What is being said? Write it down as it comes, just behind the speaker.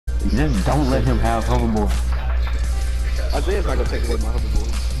Just don't let him have hoverboard. Isaiah's not gonna take away my hoverboard.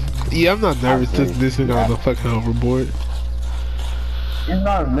 Yeah, I'm not nervous just listening on the fucking hoverboard. He's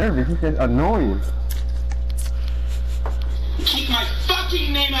not nervous, he's just annoying. Keep my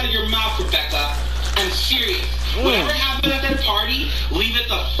fucking name out of your mouth, Rebecca. I'm serious. Whatever happened at that party, leave it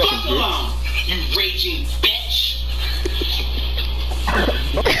the fuck alone, you raging bitch.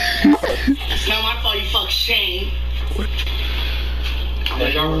 It's not my fault you fuck Shane.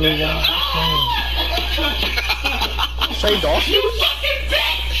 Shane Dawson? You fucking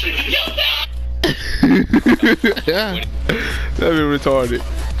bitch! You That'd be retarded.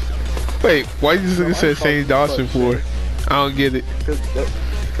 Wait, why you just say Shane Dawson for? I don't get it.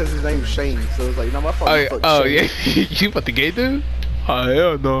 Because his name's Shane, so it's like, no, my fault. Oh yeah, you about the gay dude? Oh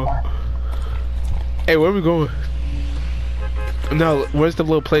hell no. Hey, where we going? No, where's the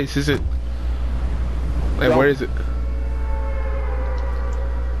little place? Is it? Like, where is it?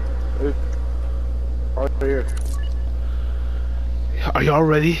 Right here. Are y'all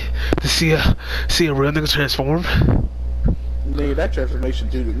ready to see a real nigga transform? Nigga, that transformation,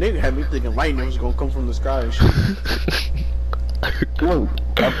 dude. Nigga had me thinking lightning was gonna come from the sky and shit. Look,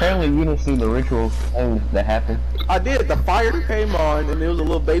 apparently you didn't see the ritual thing that happened. I did. The fire came on, and there was a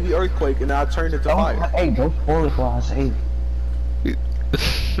little baby earthquake, and I turned into fire. Hey, don't spoil it while I say it.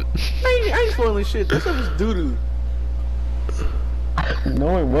 I ain't spoiling shit. This stuff is doo-doo.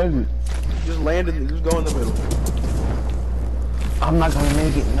 No, it wasn't. Just landed, just go in the middle. I'm not gonna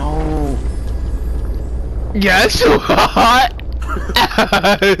make it, no. Yeah, it's too hot.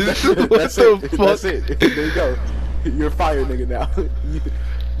 That's it. There you go. You're a fire nigga now.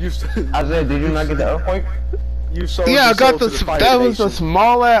 I said, did you not get the earthquake? You sold Yeah, I got the. Fire That was Nation. a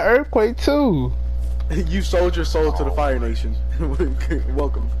small ass earthquake too. You sold your soul to the Fire Nation.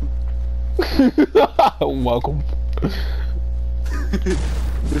 Welcome. Welcome.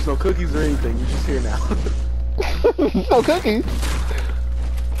 There's no cookies or anything. You're just here now. No cookies.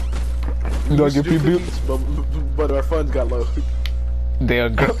 You used to do cookies, but our funds got low.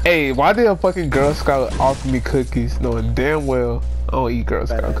 Hey, why did a fucking Girl Scout offer me cookies knowing damn well I don't eat Girl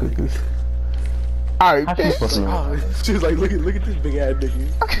Scout cookies? Alright, bitch. She was like, look at this big ass nigga.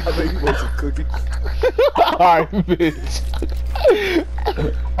 I bet he wants some cookies. Alright, bitch.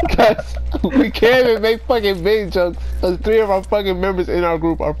 Cause we can't even make fucking big jokes. Cause 3 of our fucking members in our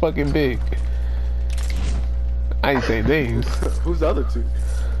group are fucking big. I ain't say names. Who's the other 2?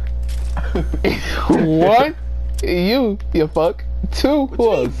 1, you fuck. 2,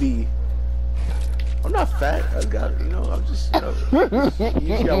 who else? I'm not fat. I got, I'm just, you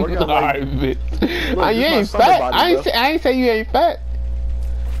gotta work out. Alright, bitch. Look, You ain't fat. Body, I ain't say you ain't fat.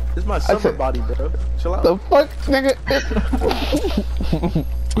 This is my summer body, bro. Chill out. The fuck, nigga?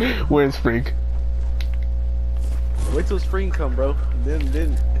 Where's spring? Wait till spring come, bro. Then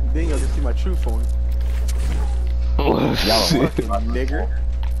you'll just see my true form. Oh, shit. Nigger.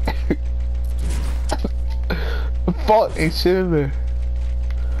 Fuck, ain't shit in there.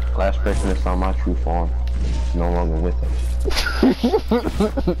 Last person that saw my true form is no longer with us.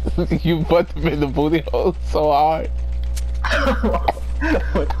 You butt him in the booty hole so hard.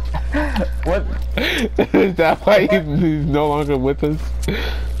 What? Is that why he's no longer with us?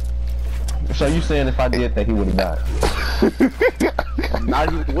 So you saying if I did that, he would have died?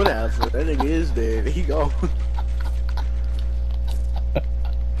 Not even would have. That nigga is dead. He go.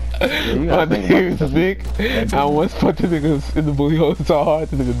 Yeah, My name is Vic. I once put the niggas in the booty hole so hard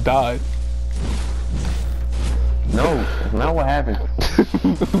the nigga died. No, that's not what happened.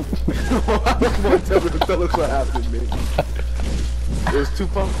 Tell us what happened, man. It was 2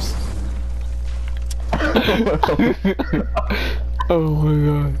 pumps. Oh my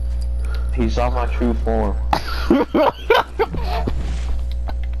god. He saw my true form.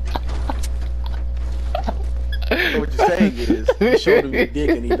 So what you're saying is, he showed him your dick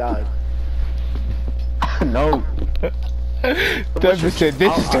and he died. No. That bitch said,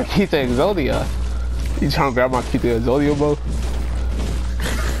 this is the Kita Exodia. You trying to grab my Kita Exodia, bro?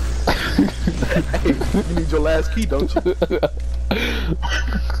 Hey, you need your last key, don't you?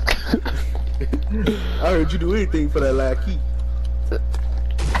 I heard you do anything for that last key.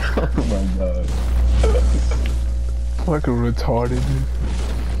 Oh my god. Fucking retarded,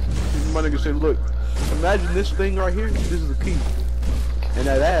 dude. My nigga said, look, imagine this thing right here, this is the key. And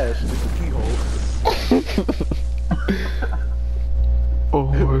that ass is the keyhole. Oh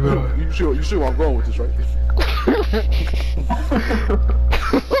my god. You sure where I'm going with this, right?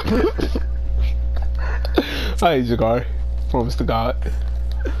 Hi, Jagar. Promise to God.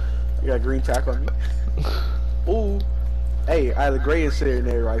 You got a green tack on me. Ooh. Hey, I had a gray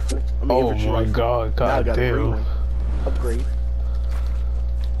incendiary rifle. I mean, Oh infantry my rifle. god, Now I got a green damn. one. Upgrade.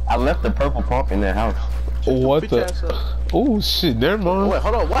 I left the purple pump in that house. What Bitch ass the? up. Oh shit, never mind. Wait,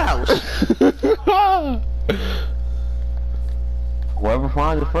 hold on, what house? Whoever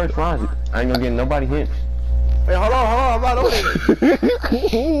finds it first finds it. I ain't gonna get nobody hints. Hey, hold on, I'm not over there.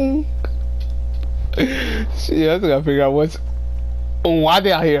 Shit, I gotta figure out what's. Why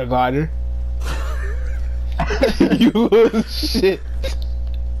they out here, glider? You little shit.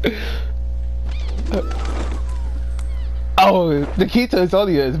 Oh, the key to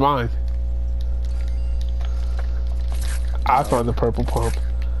Exodia is mine. I found the purple pump.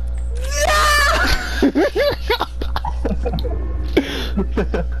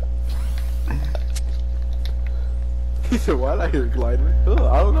 He said, why did I hear glider? Oh,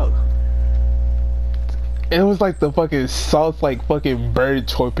 I don't know. It was like the fucking soft, like fucking bird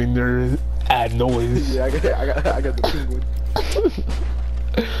chirping there at noise. Yeah, I got the penguin.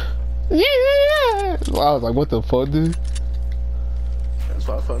 Yeah. I was like, what the fuck, dude? That's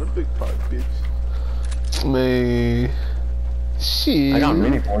why I found a big pot, bitch. Man, shit. I got a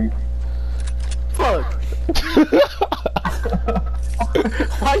mini for you. Fuck.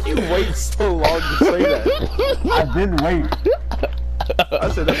 Why you wait so long to say that? I didn't wait.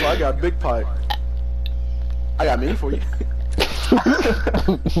 I said that's why I got big pot. I got mini for you.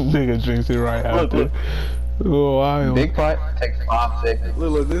 Nigga drinks it right Look, after. look. Oh, I Big pot takes 5 seconds.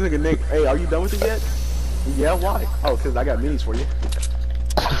 Look, this nigga Nick. Hey, are you done with it yet? Yeah, why? Oh, cause I got minis for you.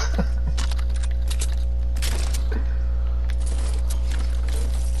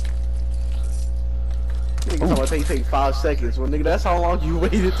 Nigga talking about they take 5 seconds. Well, nigga, that's how long you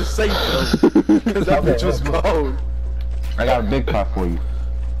waited to say so. Cause that bitch was cold. I got a big pot for you.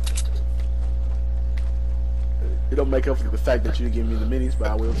 It don't make up for the fact that you didn't give me the minis, but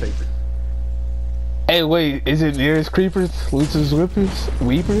I will take it. Hey, wait, is it nearest creepers, losers,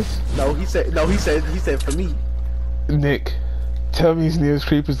 weepers? No, he said for me. Nick, tell me it's nearest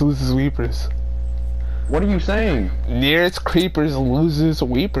creepers, losers, weepers. What are you saying? Nearest creepers, losers,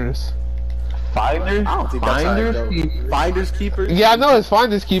 weepers. Finders? I don't think that's how it goes. Finders keepers. Yeah, I know it's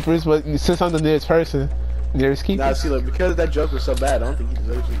finders keepers, but since I'm the nearest person, nearest keepers. Nah, see, look, because that joke was so bad, I don't think he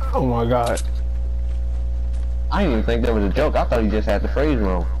deserves it. Oh my god. I didn't even think that was a joke. I thought he just had the phrase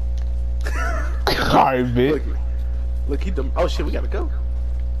wrong. Alright, bitch. Look, he oh shit, we gotta go.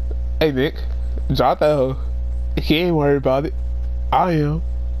 Hey, Nick, drop that hoe. He ain't worried about it. I am.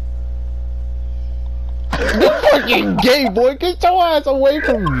 You fucking gay boy, get your ass away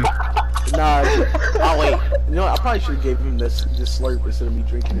from me. Nah, oh wait. You know what? I probably should have gave him this slurp instead of me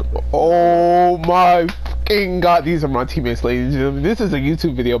drinking it. Oh my fucking god, these are my teammates, ladies and gentlemen. This is a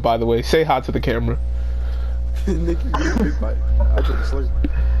YouTube video, by the way. Say hi to the camera. Nick, you get a big bite. I took a slurp.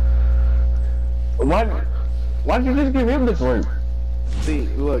 Why'd you just give him the slurp? See,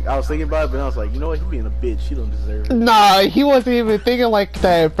 look, I was thinking about it, but I was like, you know what? He being a bitch. He don't deserve it. Nah, he wasn't even thinking like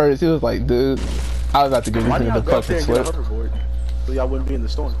that at first. He was like, dude, I was about to give Why this do nigga y'all the go up there fucking and get a slip. hoverboard? So y'all wouldn't be in the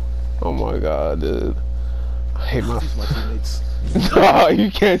storm. Oh my god, dude. I hate my... These my teammates. No,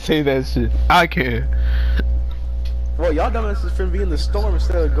 you can't say that shit. I can. Well, y'all dumbasses finna be in the storm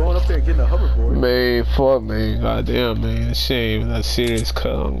instead of going up there and getting a hoverboard. Man, fuck, man. Goddamn, man. Shame. That's serious,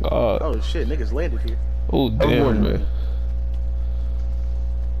 cut on God. Oh shit, niggas landed here. Oh, damn, man.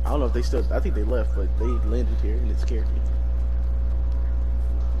 I don't know if they still. I think they left, but they landed here and it scared me.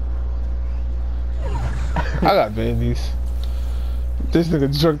 I got bandies. This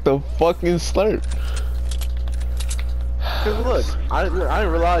nigga drunk the fucking slurp. Cause look, I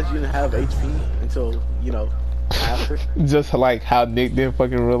didn't realize you didn't have HP until, you know, after. Just like how Nick didn't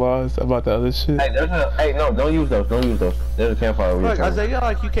fucking realize about the other shit. Hey, no, don't use those. Don't use those. There's a campfire over Look, here. I said, yeah,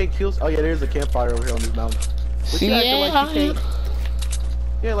 like you can't kill. Oh yeah, there's a campfire over here on this mountain. But See, you acting like you yeah. can't.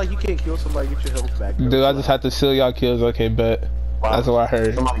 Yeah, like you can't kill somebody, get your health back. Dude, I just had to seal y'all kills. Okay, bet. Wow. That's what I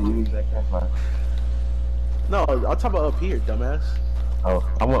heard. Somebody use that campfire. No, I'm talking about up here, dumbass. Oh,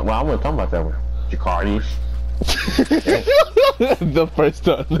 I want to talk about that one. Jacardi's. The first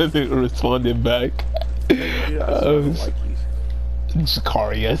time that they responded back. Yeah, I don't like these.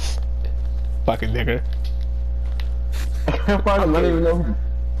 Jacarius. Fucking nigga. Campfire, I don't even know.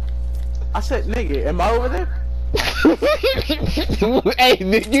 I said, nigga, am I over there? Hey,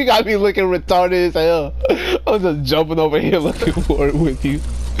 Nick, you got me looking retarded as hell. I was just jumping over here looking for it with you.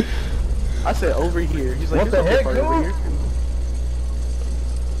 I said over here. He's like, What the there's heck, no over dude? here.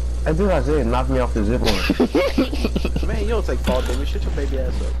 I do I said, knock me off the zip line. Man, you don't take fall damage. Shut your baby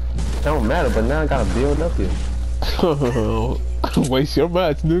ass up. Don't matter, but now I gotta build up here. Waste your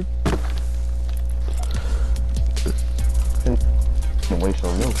match, Nick. I'm waste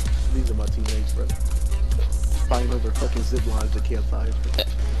on them. These are my teammates, bro. Fighting over fucking zip lines at campfires.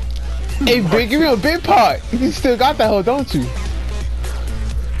 Hey, big, give me a big pot. You still got that hoe, don't you?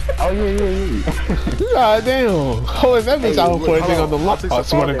 Oh yeah. God damn. Hold on, that means I don't put anything on the lock. I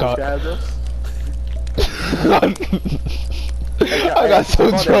swear to God. I got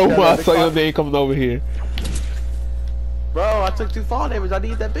so trauma. I saw your name coming over here. Bro, I took 2 fall damage. I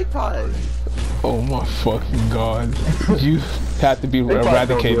need that big pie. Oh my fucking God. You have to be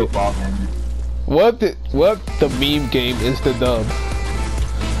eradicated. What the meme game is the dub?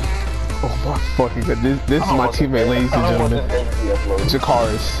 Oh my fucking God. This is my teammate, ladies and gentlemen.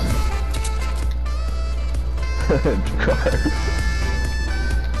 Jakaris.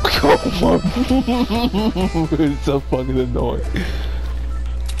 Oh my. It's so fucking annoying.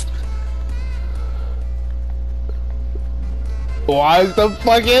 Why is the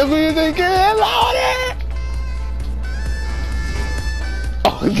fucking music getting louder?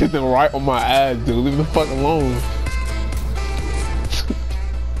 Oh, it's getting right on my ass, dude. Leave me the fuck alone.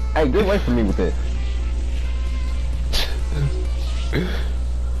 Hey, get away from me with it.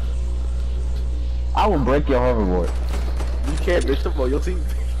 I will break your hoverboard. You can't, bitch. I'm on your team.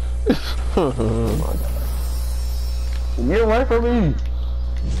 Get away from me.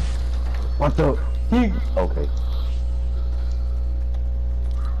 What the? Okay.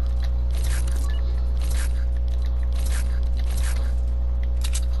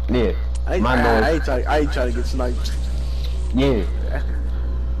 Yeah. I ain't trying to get sniped. Yeah.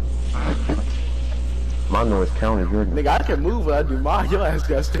 My noise counted, Jordan. Nigga, I can move when I do mine. Your ass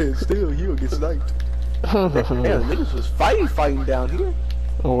got stand still. You will get sniped. Damn, niggas was fighting down here.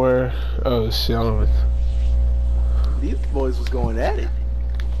 Where? Oh shit. These boys was going at it.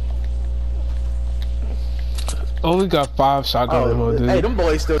 Only got 5 shotgun ammo, dude. Hey, them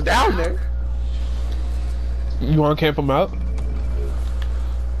boys still down there. You wanna camp them out?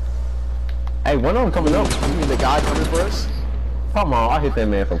 Hey, one of them coming up. You mean the guy coming for us? Come on, I hit that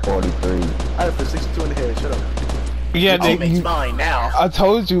man for 43. I hit for 62 in the head. Shut up. Yeah, Nick. It's mine now. I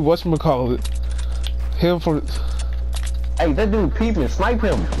told you whatchamacallit. Him for. Hey, that dude peeping. Snipe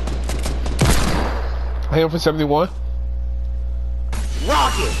him. Him for 71.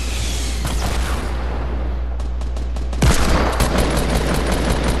 Rocket.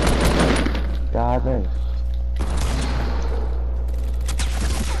 God damn.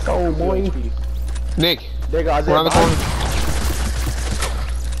 Oh boy. Nick. There goes around the corner.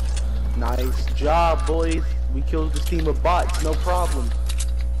 Nice job, boys. We killed this team of bots, no problem.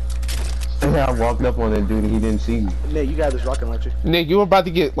 Yeah, I walked up on that dude and he didn't see me. Nick, you got this rocket launcher. Nick, you were about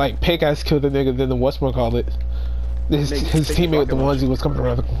to get like pickaxe killed the nigga, then the whatchamacallit. His teammate with the onesie was coming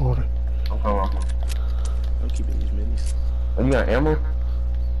around the corner. I'm keeping these minis. Oh, you got ammo?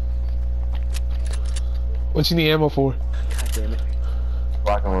 What you need ammo for? God damn it.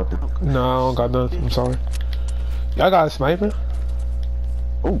 Rocket launcher. No, I don't got nothing. I'm sorry. Y'all got a sniper?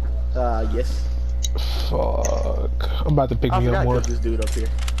 Ooh. Yes. Fuck. I'm about to pick me up one. This dude up here.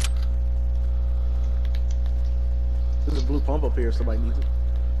 There's a blue pump up here if somebody needs it.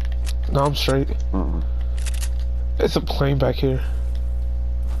 No, I'm straight. It's a plane back here.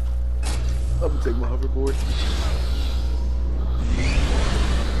 I'm gonna take my hoverboard.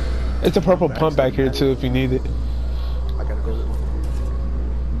 It's a purple pump back here too if you need it. I gotta go with one.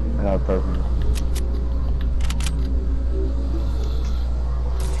 I got a purple.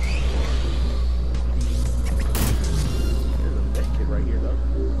 There's a med kit right here though.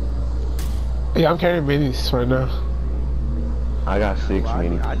 Yeah, I'm carrying minis right now. I got 6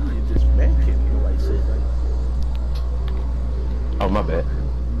 mini. I needed this med kit, like said, right? Oh, my bad.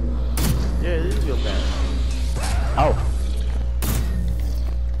 Yeah, this is your bad. Oh.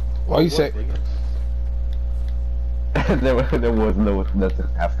 Why you say? there was nothing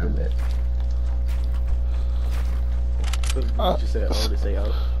after that. You just said oh to say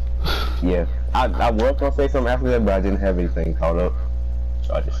oh. Yeah. I was gonna say something after that, but I didn't have anything caught up.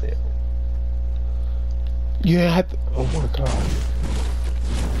 So I just said. You didn't have to. Oh my god.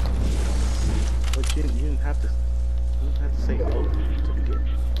 But you didn't have to. You didn't have to say oh to begin.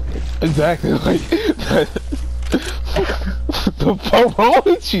 Exactly. Like. What the fuck wrong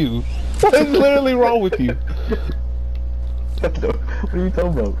with you? What is literally wrong with you? What are you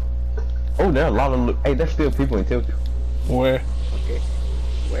talking about? Oh, there are a lot of. Hey, there's still people in Tilted. Where? Okay.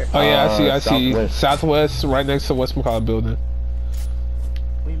 Where? Oh yeah, I see. Southwest. Southwest, right next to whatchamacallit building.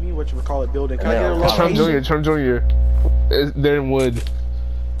 What do you mean? What you would call it building? Can I get a It's Trump location? Jr. Trump Jr. They're in wood.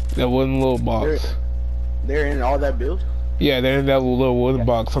 That wooden little box. They're in all that build? Yeah, they're in that little wooden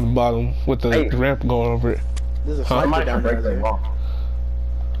box on the bottom with the ramp going over it. There's a I sniper might down break there. that wall.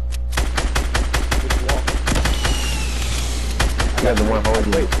 Which wall? Yeah, the one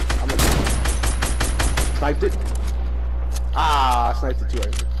holding. Wait, I'm gonna... Sniped it? Ah, I sniped it too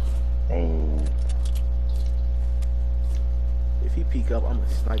right here. Dang. They If he peek up, I'm gonna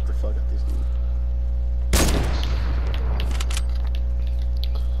snipe the fuck out this dude.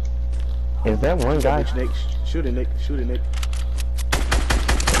 Is that one guy? Nick, shoot it, Nick. Shoot it, Nick.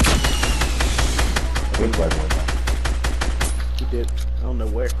 Looks like one guy. He did. I don't know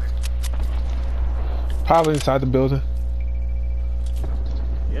where. Probably inside the building.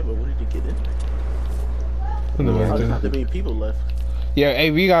 Yeah, but when did he get in there? In the There's building. not that many people left. Yeah,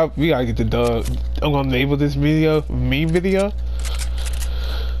 hey, we gotta get the dub. I'm gonna label this video meme video.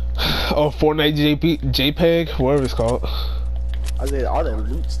 Or Fortnite JPEG, whatever it's called. I said all that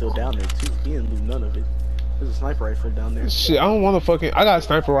loot's still down there too. He didn't loot none of it. There's a sniper rifle down there. Shit, I don't want to fucking. I got a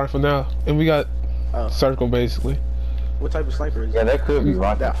sniper rifle now, and we got Oh. circle basically. What type of sniper is Yeah, it? that could be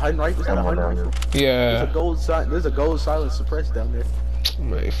rocket. That hunting rifle? Is that a hunting rifle? Yeah. There's a gold silent suppressed down there.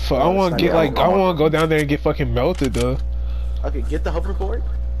 Man, fuck, I want to get like I want to go down there and get fucking melted though. Okay, get the hoverboard.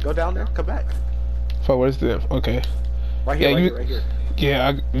 Go down there. Come back. Fuck, where's the? Okay. Right here. Yeah, right you- here. Right here.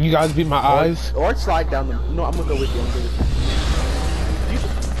 Yeah, you guys beat my eyes. Or slide down them. No, I'm gonna go with you. I'm gonna go with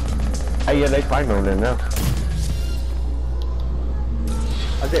you. Hey, yeah, they fighting over there now.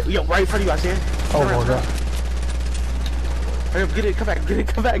 I said, yo, right in front of you. I said. Oh my god. Hurry up, get it. Come back. Get it.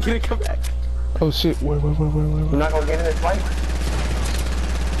 Come back. Get it. Come back. Oh shit. Wait. You're not gonna get in this fight?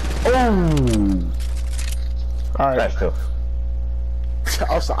 Oh! All right. That's tough.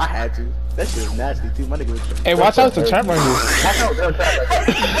 Also, I had to. That shit was nasty too. My nigga was. Hey, watch out the trap right here. Watch out, they'll trap right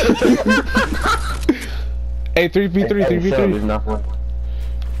there. Hey, 3v3, Hey, Shell is 3v3. not one.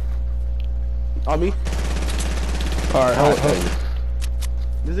 On me. All right, hold.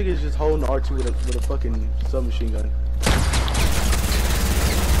 This nigga is just holding the R2 with a fucking submachine gun.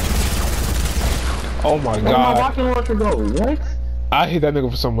 Oh my Where my god. rocket launcher go? What? I hate that nigga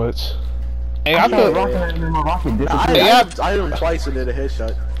for so much. Hey, I I feel rocket at him and my rocket I disappeared. hit him twice and did a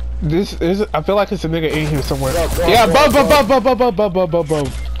headshot. this is. I feel like it's a nigga in here somewhere. Bro, Yeah, bro. boom.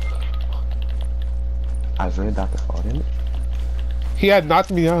 Isaiah Dr. Fall, didn't it? He had knocked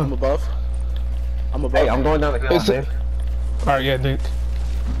me I'm down. above. I'm above. Hey, I'm going down the hill, It's a- man. All right, yeah, Nick.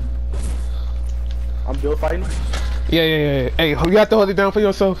 I'm Bill fighting. Yeah. Hey, you have to hold it down for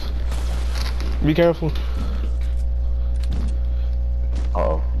yourself. Be careful.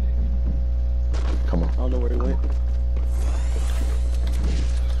 Uh-oh. Come on. I don't know where he went.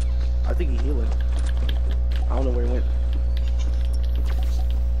 I think he's healing. I don't know where he went.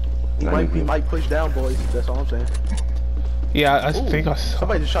 He might push down, boys. That's all I'm saying. Yeah, I Ooh, think I saw.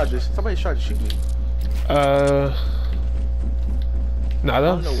 Somebody just tried to shoot me. Nah, I that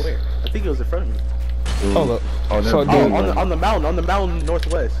don't know was. where. I think it was in front of me. Hold up. Oh, So, never dude, mind. On the mountain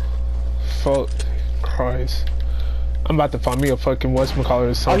northwest. fuck, Christ. I'm about to find me a fucking whatchamacallit or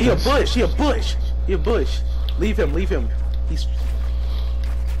Oh, something. he a bush. Leave him. He's.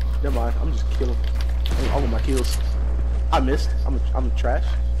 Never mind. I'm just killing. All of my kills. I missed. I'm trash.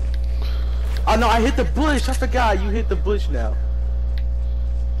 Oh no, I hit the bush. I forgot you hit the bush now.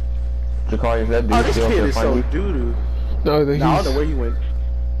 Jakari, is that dude Oh, this still up kid there is so fighting you? doo-doo. No, Nah, I don't know where he went.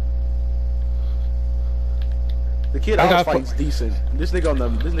 The kid I I was got fighting's decent. This nigga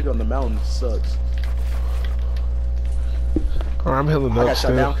on the mountain sucks. Alright, I'm healing I up got shot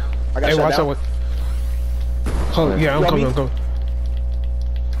still. down. I got Hey, shot watch down. out! Hold, yeah, I'm You coming. want me?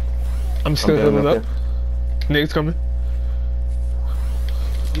 I'm still building healing up up. Nick's coming.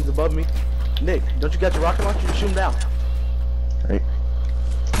 He's above me. Nick, don't you got your rocket launcher? You shoot him down. Right.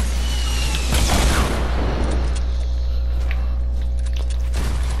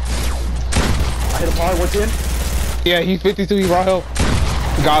 I hit him hard. What's in? Yeah, he's 52. He raw help.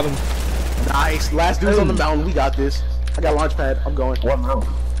 Got him. Nice. Last dude's on the mountain. We got this. I got launch pad. I'm going. What mount?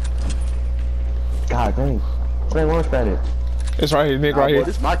 God dang. Where that launch pad is? It's right here, Nick. Nah, Right boy, here.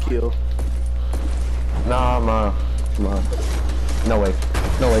 this is my kill. Nah, come on. No way.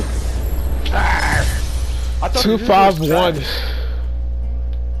 I thought this was 251. trash.